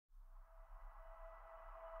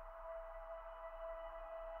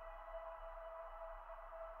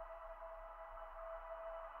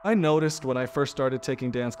I noticed when I first started taking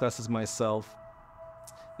dance classes myself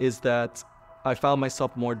is that I found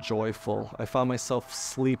myself more joyful. I found myself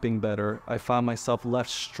sleeping better. I found myself less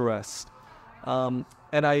stressed. And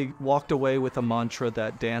I walked away with a mantra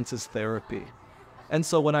that dance is therapy. And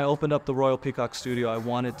so when I opened up the Royal Peacock Studio, I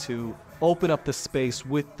wanted to open up the space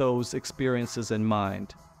with those experiences in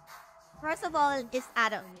mind. First of all, it's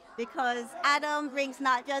Adam, because Adam brings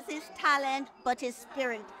not just his talent, but his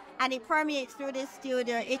spirit. And it permeates through this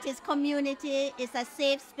studio. It is community, it's a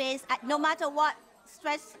safe space. No matter what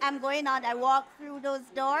stress I'm going on, I walk through those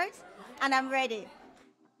doors and I'm ready.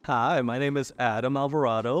 Hi, my name is Adam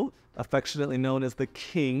Alvarado, affectionately known as the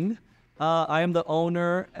King. I am the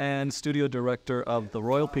owner and studio director of the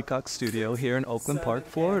Royal Peacock Studio here in Oakland Park,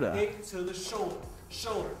 Florida.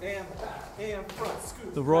 Shoulder and back and front,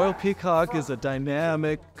 scoop. The Royal Peacock is a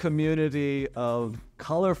dynamic community of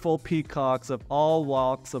colorful peacocks of all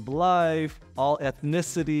walks of life, all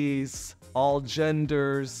ethnicities, all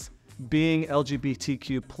genders. Being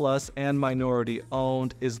LGBTQ plus and minority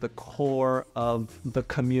owned is the core of the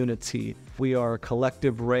community. We are a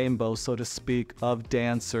collective rainbow, so to speak, of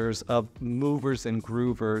dancers, of movers and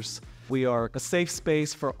groovers. We are a safe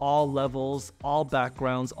space for all levels, all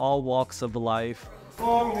backgrounds, all walks of life.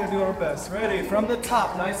 We're gonna do our best. Ready? From the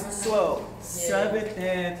top, nice and slow. 7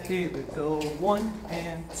 and 8. We go 1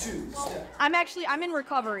 and 2. Step. I'm in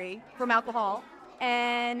recovery from alcohol,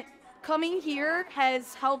 and coming here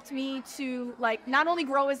has helped me to not only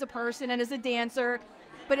grow as a person and as a dancer,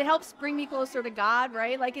 but it helps bring me closer to God,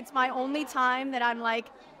 right? It's my only time that I'm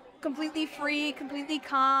completely free, completely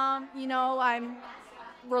calm, I'm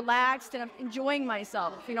relaxed and I'm enjoying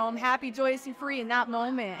myself. I'm happy, joyous, and free in that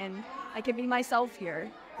moment, and I can be myself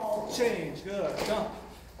here. Change, good, jump.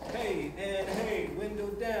 Hey, and hey, window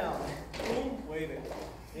down. Boom, waving.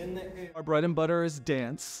 In the air. Our bread and butter is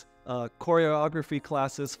dance, choreography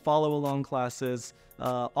classes, follow-along classes,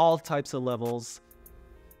 all types of levels.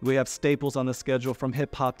 We have staples on the schedule from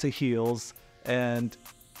hip-hop to heels, and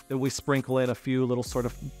we sprinkle in a few little sort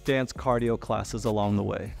of dance cardio classes along the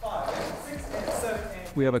way. 5, 6, and 7,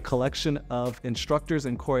 and We have a collection of instructors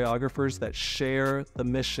and choreographers that share the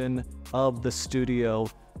mission of the studio,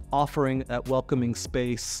 offering that welcoming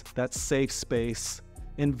space, that safe space,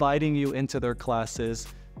 inviting you into their classes,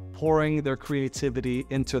 pouring their creativity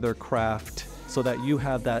into their craft so that you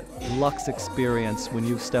have that luxe experience when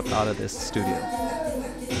you step out of this studio.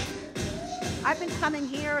 I've been coming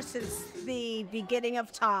here since the beginning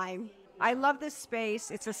of time. I love this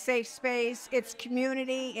space. It's a safe space. It's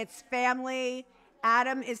community. It's family.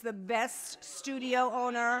 Adam is the best studio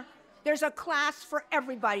owner. There's a class for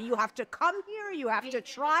everybody. You have to come here. You have to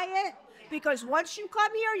try it. Because once you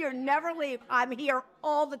come here, you'll never leave. I'm here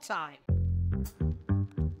all the time.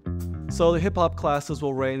 So the hip-hop classes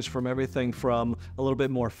will range from everything from a little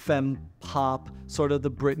bit more femme pop, sort of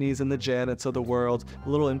the Britneys and the Janets of the world, a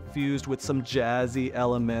little infused with some jazzy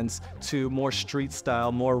elements, to more street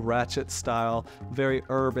style, more ratchet style, very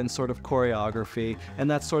urban sort of choreography.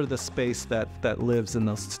 And that's sort of the space that lives in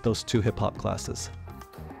those two hip-hop classes.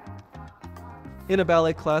 In a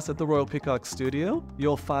ballet class at the Royal Peacock Studio,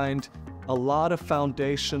 you'll find a lot of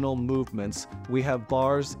foundational movements. We have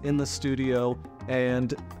bars in the studio,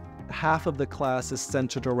 and half of the class is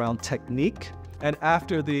centered around technique. And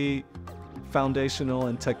after the foundational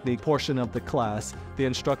and technique portion of the class, the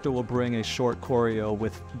instructor will bring a short choreo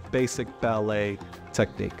with basic ballet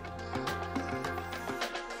technique.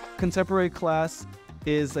 Contemporary class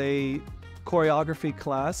is a choreography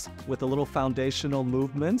class with a little foundational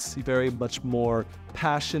movements, very much more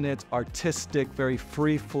passionate, artistic, very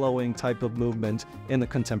free-flowing type of movement in the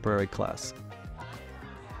contemporary class.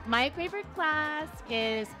 My favorite class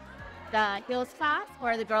is the Heels class,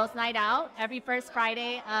 or the Girls' Night Out, every first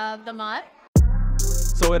Friday of the month.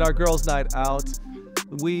 So in our Girls' Night Out,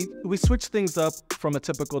 we switch things up from a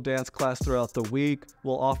typical dance class throughout the week.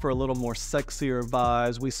 We'll offer a little more sexier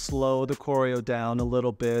vibes. We slow the choreo down a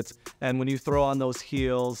little bit. And when you throw on those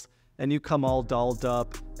heels and you come all dolled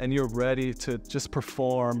up and you're ready to just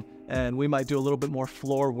perform, and we might do a little bit more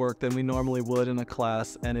floor work than we normally would in a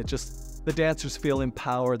class, and the dancers feel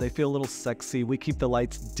empowered, they feel a little sexy. We keep the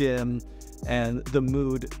lights dim and the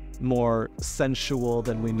mood more sensual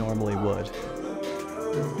than we normally would.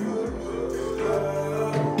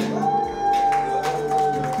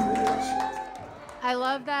 I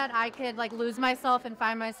love that I could lose myself and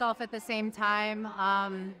find myself at the same time.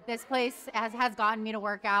 This place has gotten me to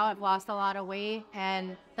work out. I've lost a lot of weight,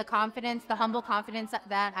 and the confidence, the humble confidence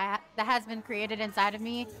that has been created inside of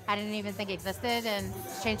me, I didn't even think existed, and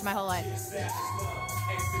it's changed my whole life.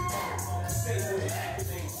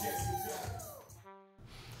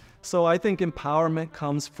 So I think empowerment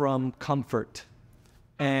comes from comfort.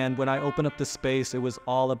 And when I opened up the space, it was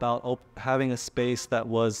all about having a space that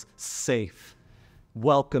was safe,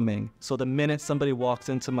 welcoming. So the minute somebody walks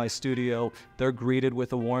into my studio, they're greeted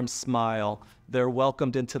with a warm smile. They're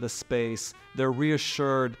welcomed into the space. They're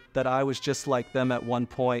reassured that I was just like them at one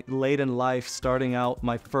point, late in life, starting out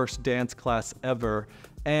my first dance class ever.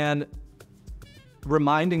 And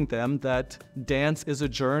reminding them that dance is a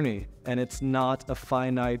journey and it's not a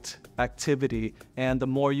finite activity. And the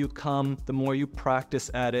more you come, the more you practice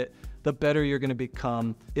at it, the better you're going to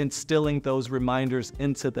become. Instilling those reminders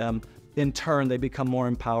into them, in turn, they become more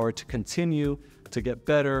empowered to continue, to get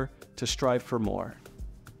better, to strive for more.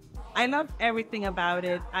 I love everything about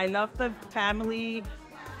it. I love the family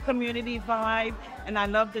community vibe, and I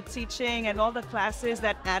love the teaching and all the classes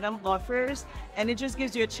that Adam offers, and it just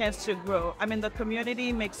gives you a chance to grow. I mean, the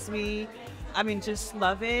community makes me, just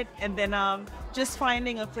love it, and then just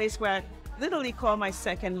finding a place where I literally call my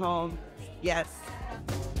second home. Yes.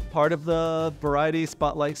 Part of the Variety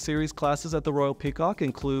Spotlight Series classes at the Royal Peacock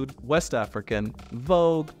include West African,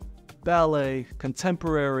 Vogue, ballet,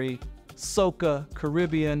 contemporary, soca,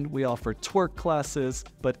 Caribbean. We offer twerk classes,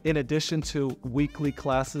 but in addition to weekly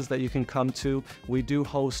classes that you can come to, we do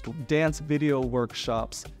host dance video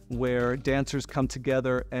workshops where dancers come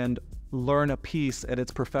together and learn a piece and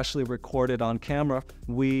it's professionally recorded on camera.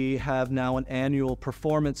 We have now an annual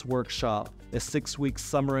performance workshop, a 6-week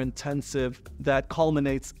summer intensive that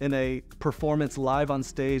culminates in a performance live on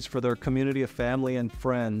stage for their community of family and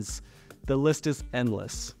friends. The list is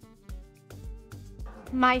endless.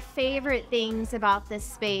 My favorite things about this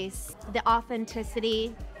space, the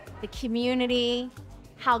authenticity, the community,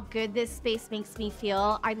 how good this space makes me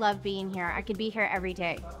feel. I love being here. I could be here every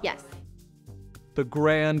day. Yes. The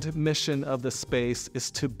grand mission of the space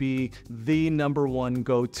is to be the #1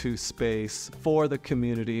 go-to space for the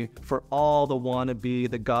community, for all the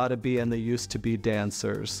wannabe, the gotta be, and the used to be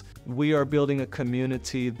dancers. We are building a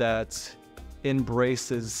community that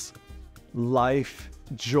embraces life,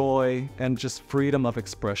 joy, and just freedom of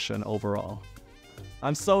expression overall.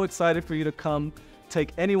 I'm so excited for you to come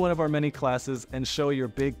take any one of our many classes and show your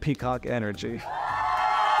big Peacock energy.